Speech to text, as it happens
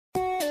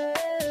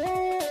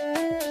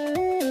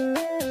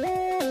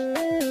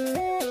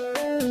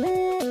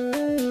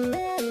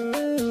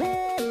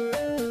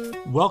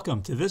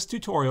Welcome to this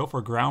tutorial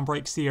for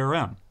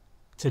GroundBreakCRM.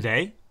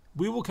 Today,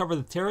 we will cover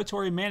the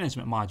Territory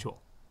Management module.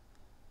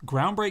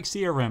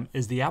 GroundBreakCRM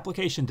is the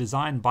application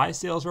designed by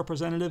sales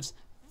representatives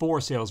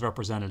for sales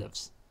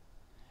representatives.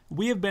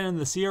 We have been in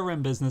the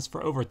CRM business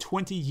for over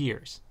 20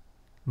 years.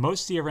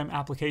 Most CRM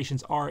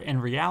applications are, in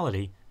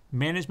reality,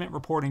 management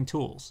reporting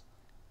tools.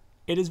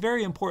 It is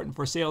very important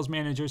for sales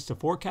managers to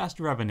forecast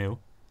revenue,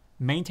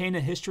 maintain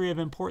a history of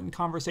important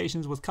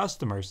conversations with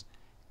customers,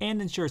 and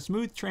ensure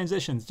smooth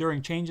transitions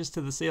during changes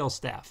to the sales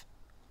staff.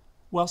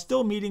 While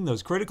still meeting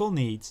those critical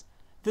needs,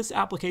 this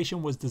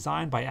application was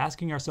designed by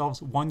asking ourselves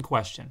one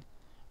question: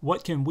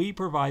 what can we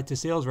provide to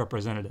sales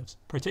representatives,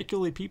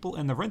 particularly people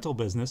in the rental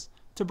business,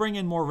 to bring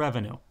in more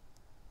revenue?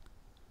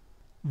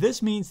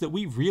 This means that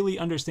we really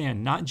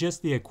understand not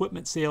just the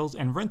equipment sales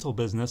and rental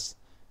business,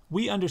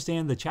 we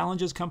understand the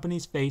challenges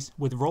companies face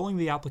with rolling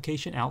the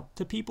application out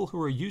to people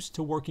who are used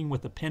to working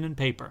with a pen and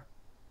paper.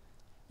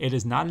 It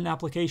is not an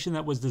application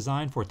that was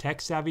designed for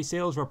tech-savvy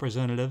sales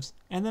representatives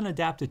and then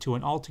adapted to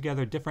an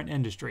altogether different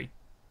industry.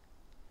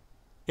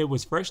 It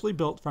was freshly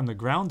built from the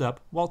ground up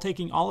while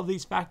taking all of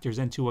these factors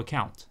into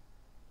account.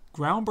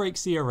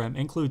 GroundBreakCRM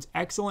includes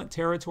excellent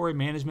territory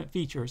management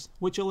features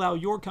which allow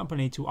your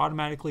company to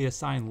automatically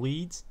assign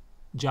leads,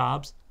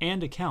 jobs,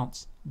 and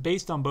accounts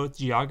based on both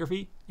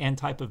geography and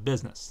type of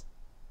business.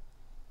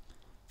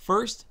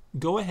 First,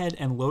 go ahead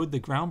and load the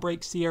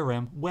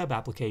GroundBreakCRM web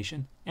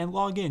application and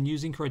log in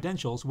using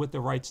credentials with the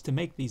rights to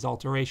make these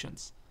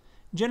alterations.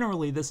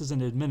 Generally, this is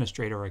an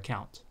administrator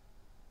account.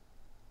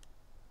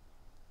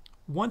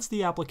 Once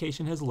the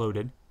application has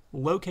loaded,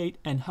 locate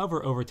and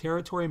hover over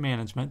Territory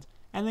Management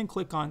and then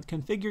click on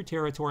Configure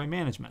Territory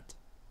Management.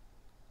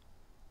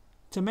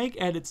 To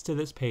make edits to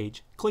this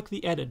page, click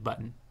the Edit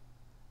button.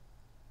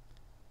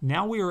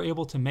 Now we are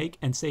able to make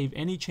and save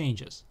any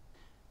changes.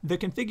 The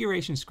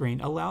configuration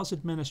screen allows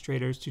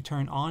administrators to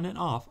turn on and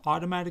off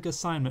automatic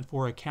assignment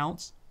for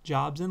accounts,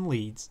 jobs, and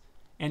leads,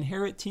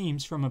 inherit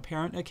teams from a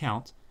parent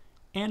account,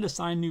 and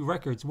assign new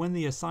records when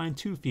the Assign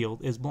To field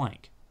is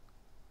blank.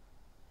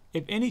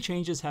 If any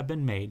changes have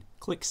been made,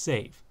 click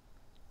Save.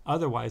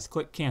 Otherwise,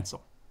 click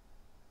Cancel.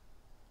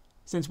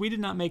 Since we did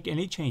not make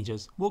any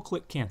changes, we'll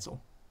click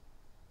Cancel.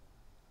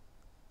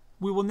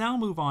 We will now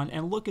move on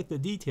and look at the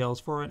details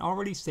for an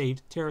already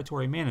saved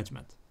territory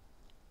management.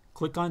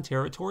 Click on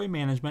Territory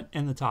Management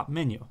in the top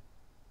menu.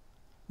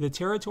 The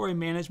Territory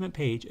Management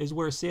page is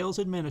where sales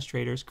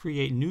administrators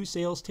create new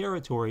sales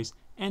territories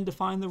and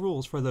define the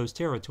rules for those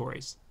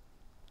territories.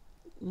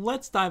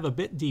 Let's dive a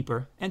bit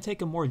deeper and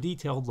take a more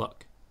detailed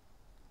look.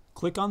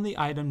 Click on the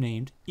item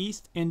named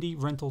East Indy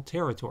Rental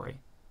Territory.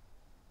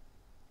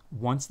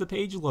 Once the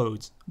page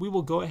loads, we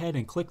will go ahead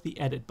and click the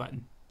Edit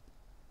button.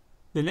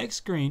 The next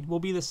screen will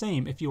be the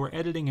same if you are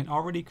editing an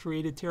already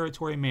created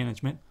territory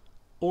management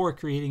or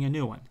creating a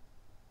new one.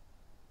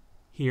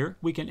 Here,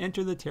 we can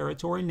enter the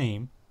territory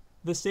name,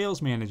 the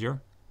sales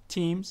manager,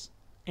 teams,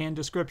 and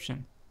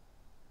description.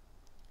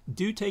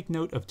 Do take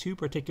note of two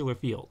particular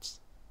fields.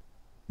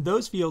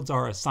 Those fields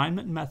are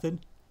assignment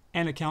method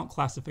and account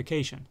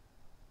classification.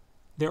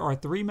 There are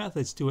three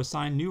methods to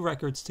assign new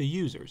records to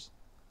users.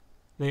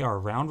 They are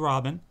round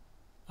robin,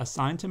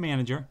 assign to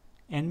manager,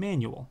 and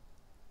manual.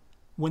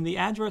 When the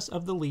address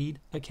of the lead,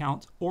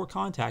 account, or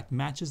contact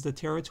matches the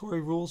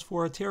territory rules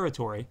for a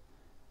territory,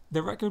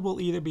 the record will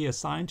either be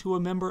assigned to a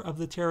member of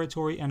the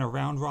territory in a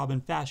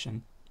round-robin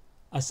fashion,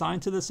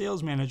 assigned to the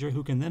sales manager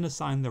who can then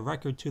assign the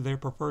record to their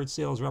preferred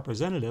sales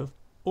representative,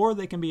 or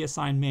they can be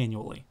assigned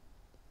manually.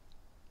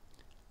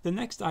 The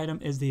next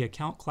item is the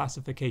account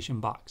classification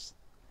box.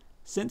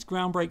 Since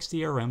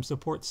GroundBreakCRM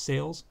supports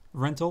sales,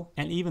 rental,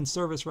 and even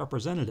service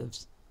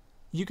representatives,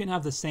 you can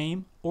have the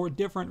same or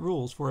different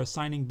rules for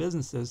assigning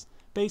businesses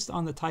based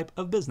on the type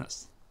of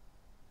business.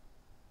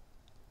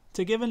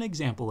 To give an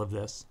example of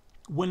this,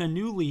 when a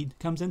new lead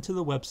comes into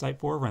the website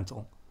for a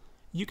rental,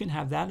 you can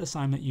have that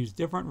assignment use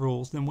different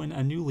rules than when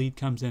a new lead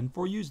comes in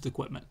for used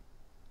equipment.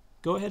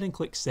 Go ahead and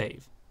click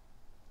Save.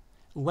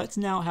 Let's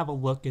now have a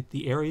look at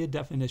the Area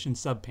Definition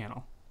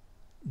subpanel.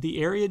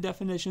 The area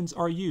definitions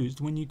are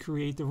used when you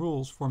create the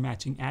rules for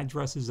matching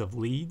addresses of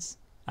leads,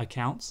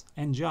 accounts,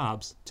 and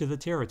jobs to the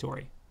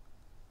territory.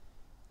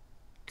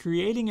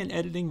 Creating and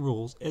editing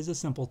rules is a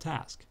simple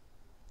task.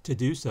 To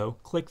do so,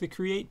 click the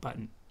Create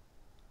button.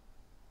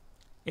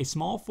 A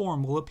small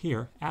form will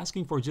appear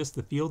asking for just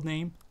the field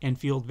name and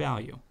field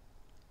value.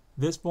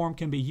 This form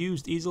can be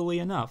used easily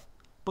enough,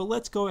 but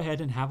let's go ahead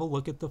and have a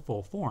look at the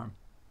full form.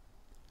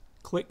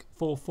 Click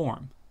Full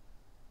Form.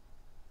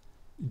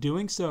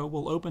 Doing so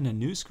will open a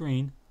new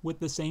screen with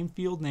the same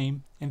field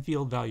name and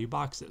field value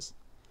boxes,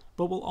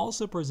 but will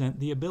also present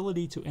the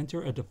ability to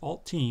enter a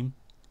default team,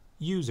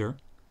 user,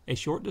 a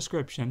short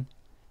description,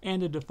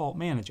 and a default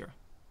manager.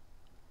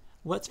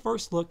 Let's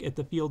first look at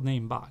the field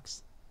name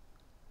box.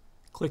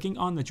 Clicking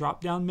on the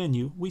drop-down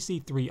menu, we see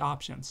three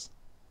options.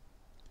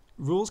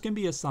 Rules can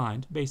be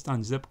assigned based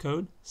on zip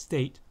code,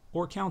 state,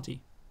 or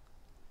county.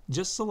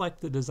 Just select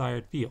the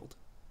desired field.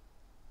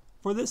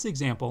 For this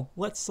example,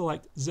 let's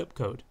select zip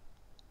code.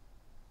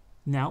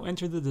 Now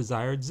enter the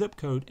desired zip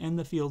code in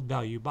the field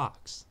value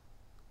box.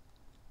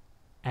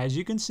 As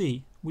you can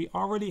see, we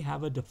already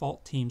have a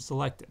default team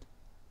selected.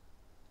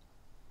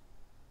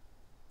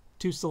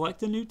 To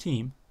select a new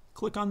team,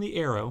 click on the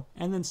arrow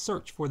and then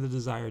search for the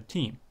desired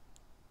team.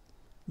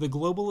 The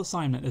global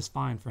assignment is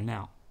fine for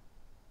now.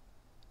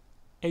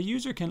 A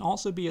user can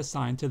also be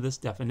assigned to this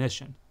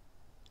definition.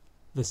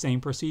 The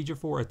same procedure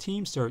for a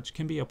team search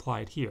can be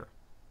applied here.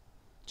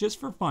 Just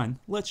for fun,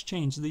 let's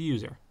change the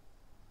user.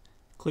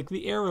 Click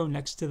the arrow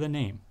next to the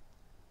name.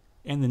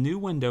 In the new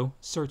window,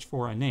 search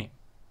for a name.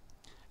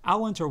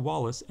 I'll enter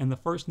Wallace in the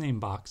first name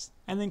box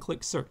and then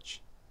click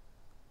Search.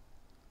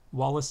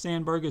 Wallace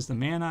Sandberg is the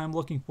man I am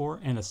looking for,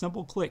 and a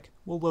simple click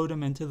will load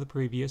him into the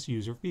previous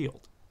user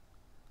field.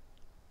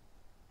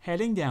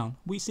 Heading down,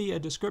 we see a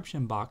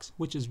description box,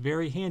 which is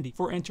very handy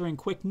for entering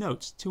quick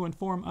notes to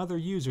inform other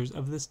users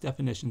of this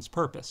definition's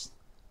purpose.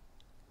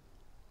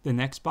 The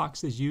next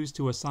box is used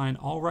to assign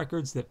all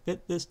records that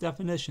fit this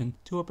definition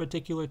to a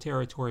particular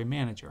territory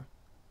manager.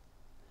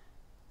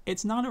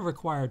 It's not a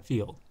required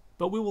field,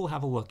 but we will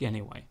have a look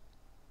anyway.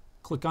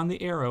 Click on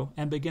the arrow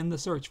and begin the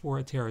search for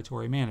a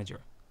territory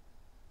manager.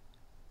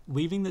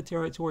 Leaving the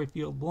territory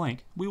field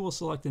blank, we will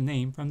select a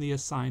name from the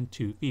Assigned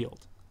To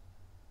field.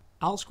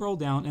 I'll scroll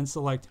down and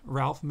select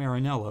Ralph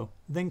Marinello,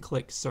 then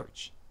click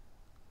Search.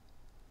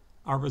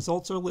 Our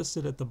results are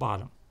listed at the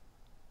bottom.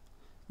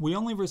 We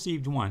only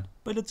received one,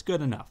 but it's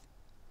good enough.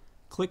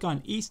 Click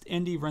on East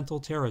Indy Rental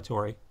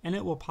Territory and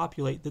it will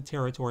populate the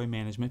Territory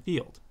Management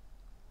field.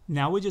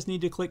 Now we just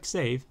need to click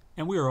Save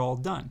and we are all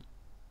done.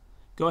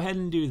 Go ahead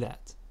and do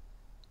that.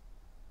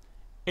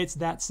 It's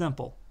that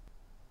simple.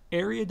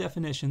 Area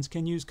definitions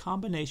can use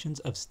combinations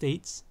of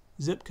states,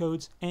 zip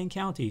codes, and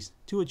counties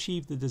to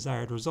achieve the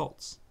desired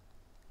results.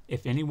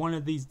 If any one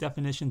of these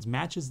definitions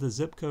matches the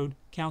zip code,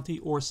 county,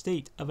 or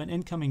state of an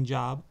incoming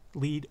job,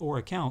 lead, or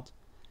account,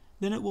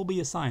 then it will be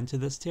assigned to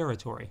this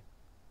territory.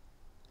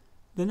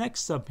 The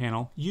next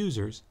subpanel,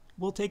 Users,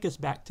 will take us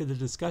back to the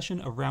discussion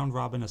of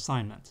round-robin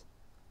assignment.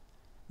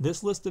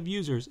 This list of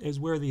users is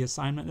where the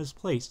assignment is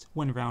placed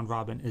when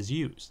round-robin is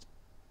used.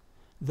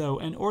 Though,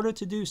 in order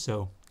to do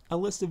so, a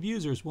list of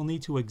users will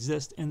need to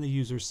exist in the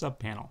Users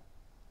subpanel.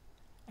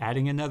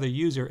 Adding another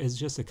user is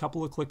just a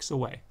couple of clicks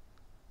away.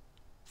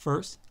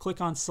 First, click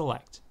on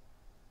Select.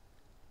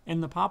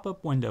 In the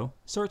pop-up window,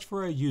 search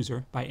for a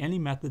user by any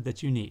method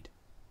that you need.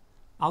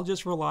 I'll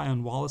just rely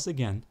on Wallace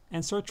again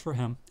and search for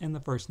him in the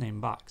first name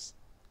box.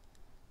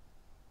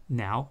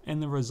 Now, in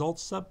the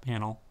Results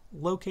subpanel,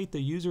 locate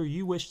the user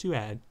you wish to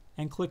add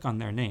and click on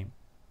their name.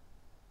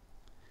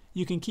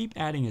 You can keep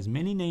adding as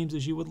many names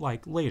as you would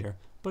like later,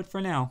 but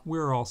for now,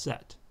 we're all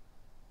set.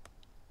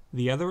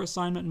 The other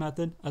assignment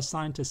method,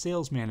 Assigned to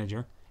Sales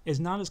Manager, is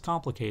not as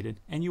complicated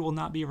and you will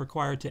not be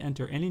required to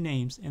enter any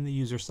names in the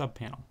User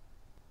subpanel.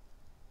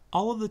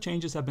 All of the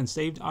changes have been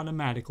saved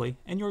automatically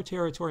and your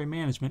territory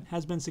management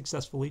has been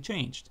successfully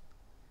changed.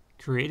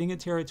 Creating a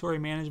territory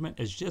management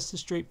is just as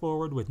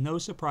straightforward with no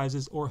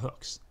surprises or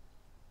hooks.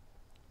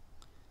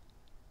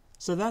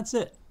 So that's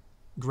it.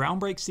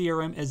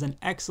 GroundBreakCRM is an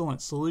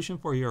excellent solution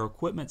for your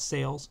equipment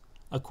sales,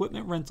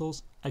 equipment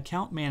rentals,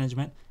 account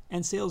management,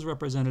 and sales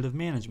representative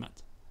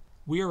management.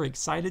 We are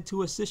excited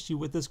to assist you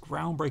with this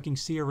groundbreaking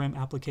CRM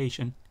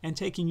application and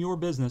taking your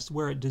business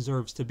where it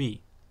deserves to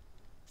be.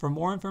 For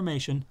more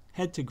information,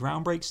 head to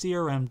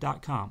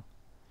GroundBreakCRM.com.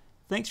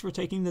 Thanks for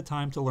taking the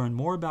time to learn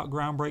more about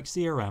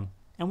GroundBreakCRM,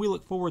 and we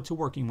look forward to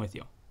working with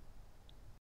you.